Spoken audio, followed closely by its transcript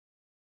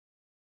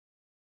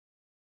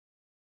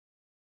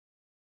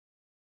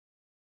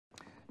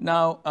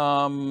Now,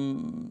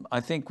 I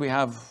think we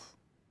have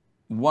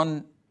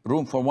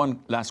room for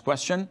one last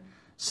question.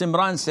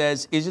 Simran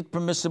says, is it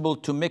permissible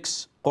to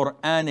mix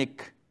Quranic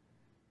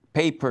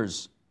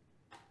papers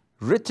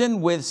written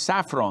with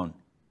saffron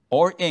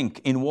or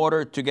ink in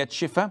water to get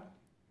shifa?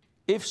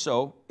 If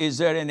so, is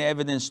there any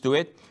evidence to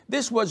it?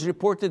 This was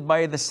reported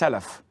by the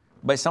Salaf,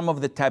 by some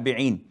of the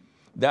Tabi'een,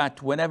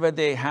 that whenever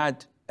they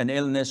had an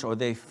illness or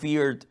they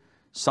feared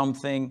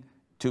something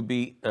to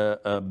be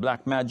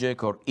black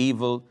magic or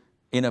evil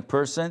in a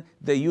person,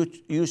 they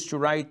used to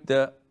write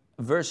the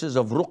verses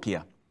of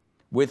Ruqya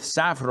with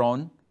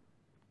saffron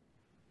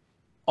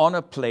on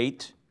a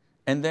plate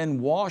and then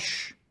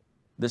wash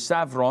the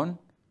saffron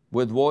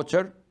with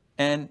water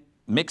and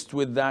mixed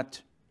with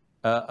that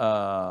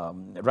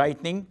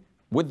writing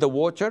with the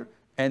water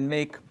and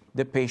make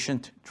the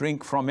patient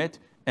drink from it,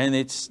 and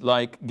it's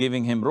like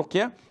giving him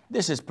ruqya.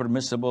 This is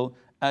permissible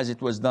as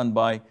it was done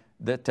by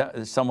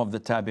some of the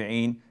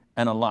tabi'een,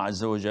 and Allah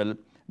Azza wa Jal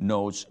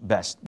knows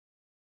best.